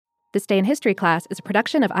This Day in History class is a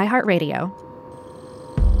production of iHeartRadio.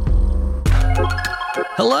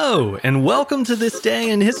 Hello, and welcome to This Day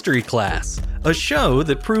in History class, a show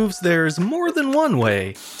that proves there's more than one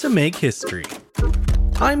way to make history.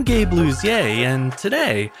 I'm Gabe Luzier, and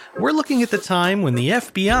today we're looking at the time when the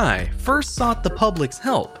FBI first sought the public's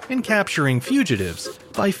help in capturing fugitives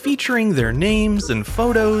by featuring their names and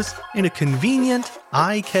photos in a convenient,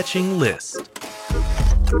 eye-catching list.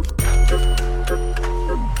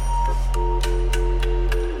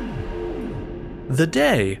 The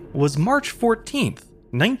day was March 14th,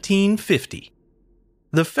 1950.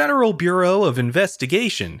 The Federal Bureau of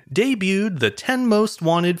Investigation debuted the 10 Most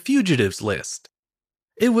Wanted Fugitives list.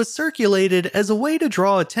 It was circulated as a way to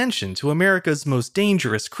draw attention to America's most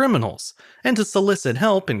dangerous criminals and to solicit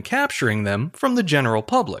help in capturing them from the general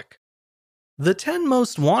public. The 10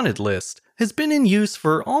 Most Wanted list has been in use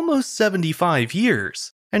for almost 75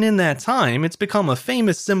 years, and in that time it's become a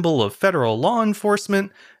famous symbol of federal law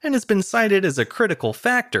enforcement and has been cited as a critical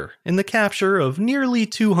factor in the capture of nearly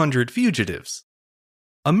 200 fugitives.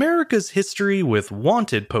 America's history with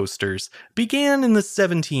wanted posters began in the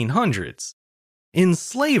 1700s.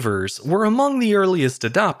 Enslavers were among the earliest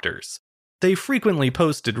adopters. They frequently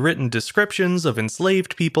posted written descriptions of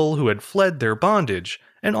enslaved people who had fled their bondage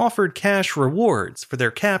and offered cash rewards for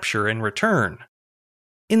their capture and return.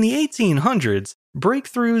 In the 1800s,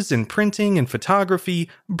 breakthroughs in printing and photography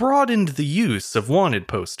broadened the use of wanted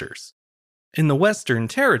posters. In the Western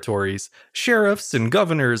territories, sheriffs and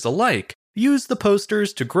governors alike used the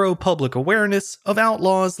posters to grow public awareness of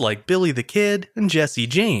outlaws like Billy the Kid and Jesse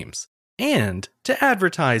James, and to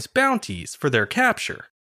advertise bounties for their capture.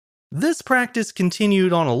 This practice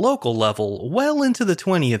continued on a local level well into the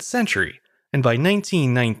 20th century, and by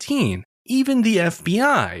 1919, even the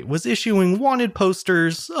FBI was issuing wanted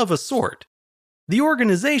posters of a sort. The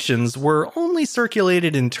organizations were only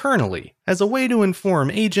circulated internally as a way to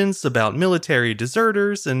inform agents about military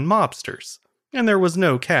deserters and mobsters, and there was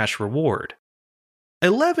no cash reward.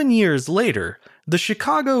 11 years later, the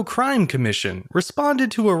Chicago Crime Commission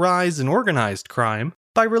responded to a rise in organized crime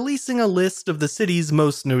by releasing a list of the city's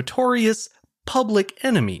most notorious public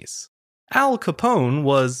enemies. Al Capone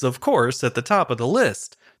was, of course, at the top of the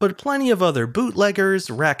list, but plenty of other bootleggers,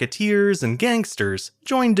 racketeers, and gangsters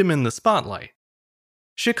joined him in the spotlight.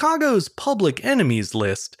 Chicago's public enemies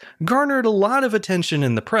list garnered a lot of attention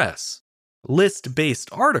in the press. List-based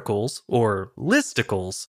articles, or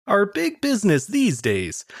listicles, are big business these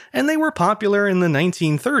days, and they were popular in the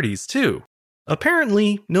 1930s too.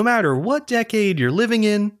 Apparently, no matter what decade you're living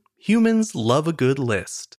in, humans love a good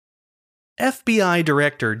list. FBI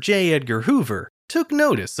Director J. Edgar Hoover took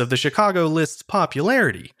notice of the Chicago list's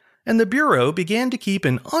popularity, and the Bureau began to keep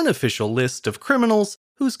an unofficial list of criminals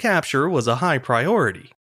whose capture was a high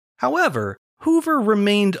priority. However, Hoover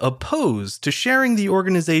remained opposed to sharing the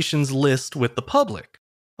organization's list with the public.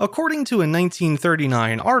 According to a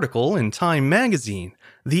 1939 article in Time magazine,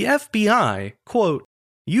 the FBI, quote,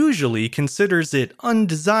 usually considers it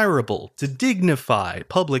undesirable to dignify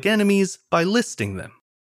public enemies by listing them.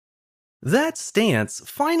 That stance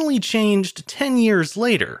finally changed 10 years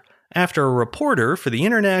later, after a reporter for the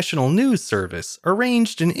International News Service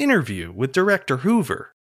arranged an interview with Director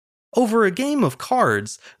Hoover. Over a game of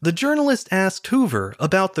cards, the journalist asked Hoover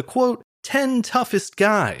about the, quote, 10 toughest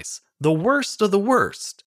guys, the worst of the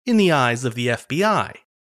worst, in the eyes of the FBI.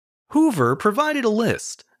 Hoover provided a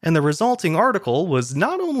list, and the resulting article was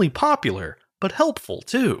not only popular, but helpful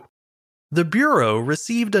too. The Bureau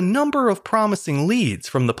received a number of promising leads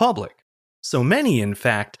from the public. So many, in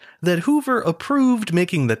fact, that Hoover approved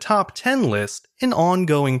making the top 10 list an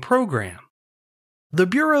ongoing program. The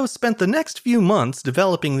Bureau spent the next few months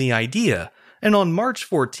developing the idea, and on March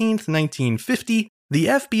 14, 1950, the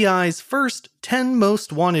FBI's first 10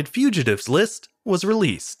 Most Wanted Fugitives list was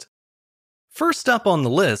released. First up on the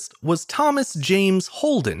list was Thomas James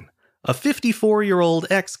Holden, a 54-year-old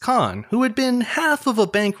ex-con who had been half of a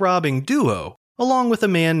bank-robbing duo, along with a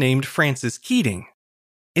man named Francis Keating.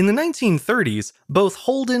 In the 1930s, both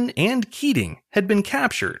Holden and Keating had been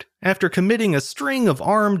captured after committing a string of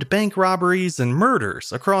armed bank robberies and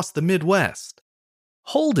murders across the Midwest.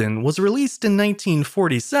 Holden was released in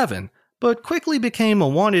 1947, but quickly became a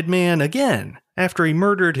wanted man again after he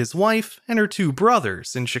murdered his wife and her two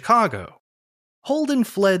brothers in Chicago. Holden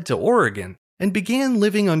fled to Oregon and began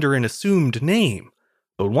living under an assumed name,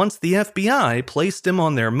 but once the FBI placed him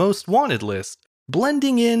on their most wanted list,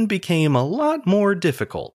 blending in became a lot more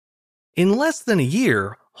difficult. In less than a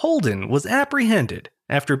year, Holden was apprehended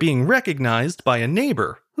after being recognized by a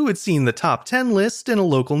neighbor who had seen the top 10 list in a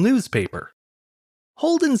local newspaper.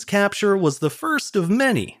 Holden's capture was the first of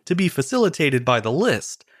many to be facilitated by the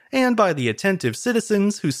list, and by the attentive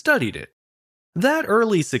citizens who studied it. That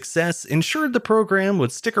early success ensured the program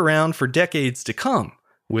would stick around for decades to come,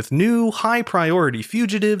 with new high-priority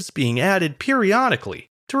fugitives being added periodically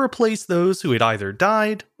to replace those who had either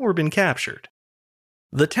died or been captured.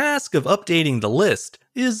 The task of updating the list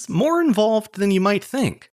is more involved than you might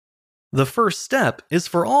think. The first step is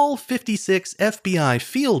for all 56 FBI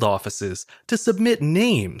field offices to submit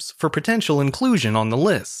names for potential inclusion on the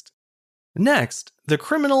list. Next, the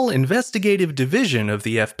Criminal Investigative Division of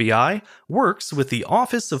the FBI works with the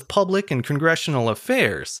Office of Public and Congressional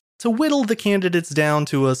Affairs to whittle the candidates down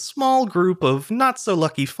to a small group of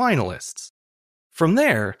not-so-lucky finalists. From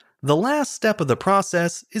there, the last step of the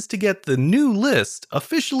process is to get the new list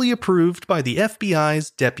officially approved by the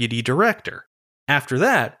FBI's Deputy Director. After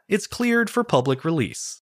that, it's cleared for public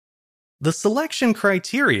release. The selection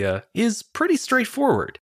criteria is pretty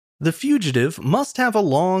straightforward. The fugitive must have a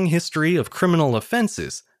long history of criminal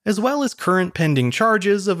offenses, as well as current pending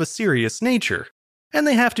charges of a serious nature, and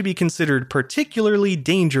they have to be considered particularly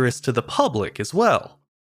dangerous to the public as well.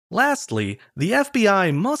 Lastly, the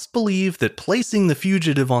FBI must believe that placing the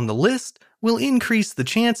fugitive on the list will increase the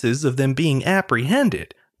chances of them being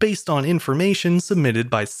apprehended based on information submitted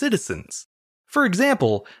by citizens. For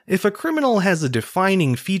example, if a criminal has a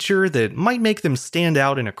defining feature that might make them stand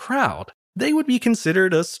out in a crowd, they would be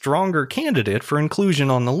considered a stronger candidate for inclusion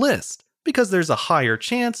on the list, because there's a higher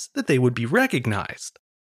chance that they would be recognized.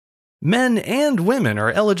 Men and women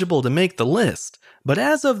are eligible to make the list, but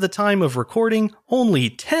as of the time of recording, only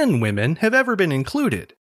 10 women have ever been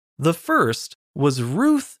included. The first was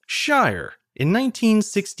Ruth Shire in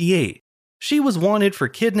 1968. She was wanted for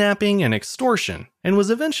kidnapping and extortion, and was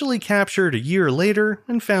eventually captured a year later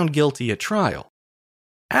and found guilty at trial.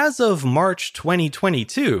 As of March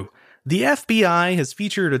 2022, the FBI has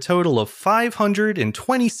featured a total of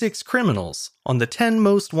 526 criminals on the 10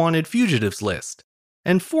 Most Wanted Fugitives list,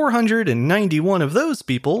 and 491 of those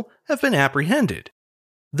people have been apprehended.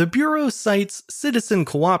 The Bureau cites citizen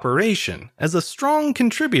cooperation as a strong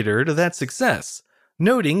contributor to that success,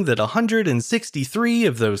 noting that 163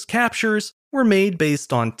 of those captures were made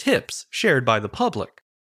based on tips shared by the public.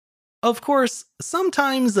 Of course,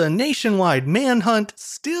 sometimes a nationwide manhunt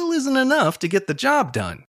still isn't enough to get the job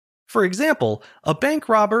done. For example, a bank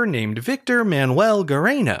robber named Victor Manuel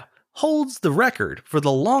Garena holds the record for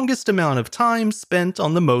the longest amount of time spent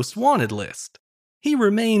on the Most Wanted list. He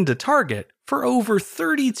remained a target for over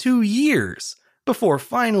 32 years before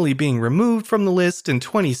finally being removed from the list in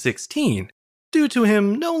 2016 due to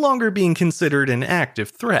him no longer being considered an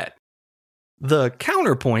active threat. The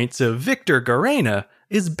counterpoint to Victor Garena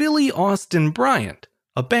is Billy Austin Bryant,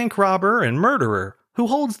 a bank robber and murderer who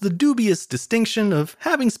holds the dubious distinction of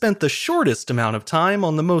having spent the shortest amount of time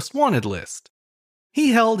on the Most Wanted list.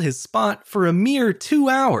 He held his spot for a mere 2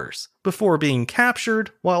 hours before being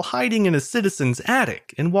captured while hiding in a citizen's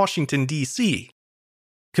attic in Washington, D.C.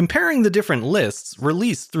 Comparing the different lists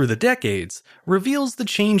released through the decades reveals the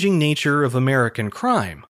changing nature of American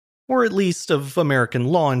crime, or at least of American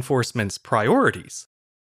law enforcement's priorities.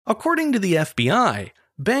 According to the FBI,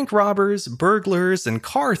 bank robbers, burglars, and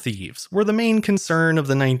car thieves were the main concern of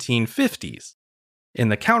the 1950s. In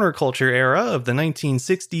the counterculture era of the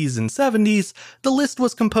 1960s and 70s, the list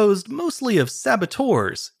was composed mostly of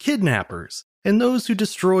saboteurs, kidnappers, and those who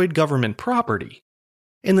destroyed government property.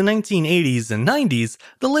 In the 1980s and 90s,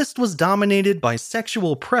 the list was dominated by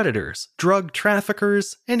sexual predators, drug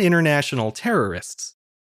traffickers, and international terrorists.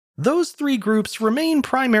 Those three groups remain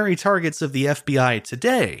primary targets of the FBI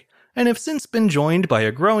today, and have since been joined by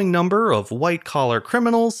a growing number of white-collar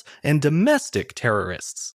criminals and domestic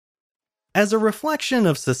terrorists. As a reflection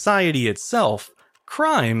of society itself,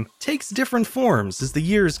 crime takes different forms as the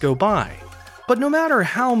years go by. But no matter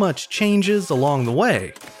how much changes along the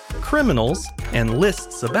way, criminals, and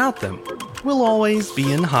lists about them, will always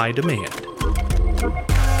be in high demand.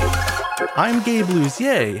 I'm Gabe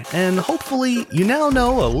Luzier, and hopefully you now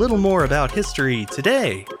know a little more about history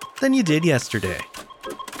today than you did yesterday.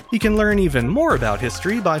 You can learn even more about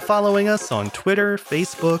history by following us on Twitter,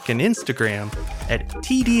 Facebook, and Instagram at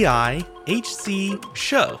TDIHC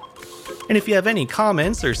Show. And if you have any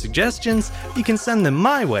comments or suggestions, you can send them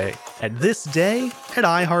my way at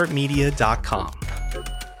thisday@iheartmedia.com.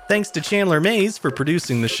 Thanks to Chandler Mays for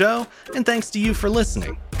producing the show, and thanks to you for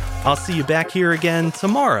listening. I'll see you back here again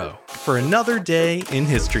tomorrow for another day in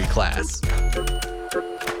history class.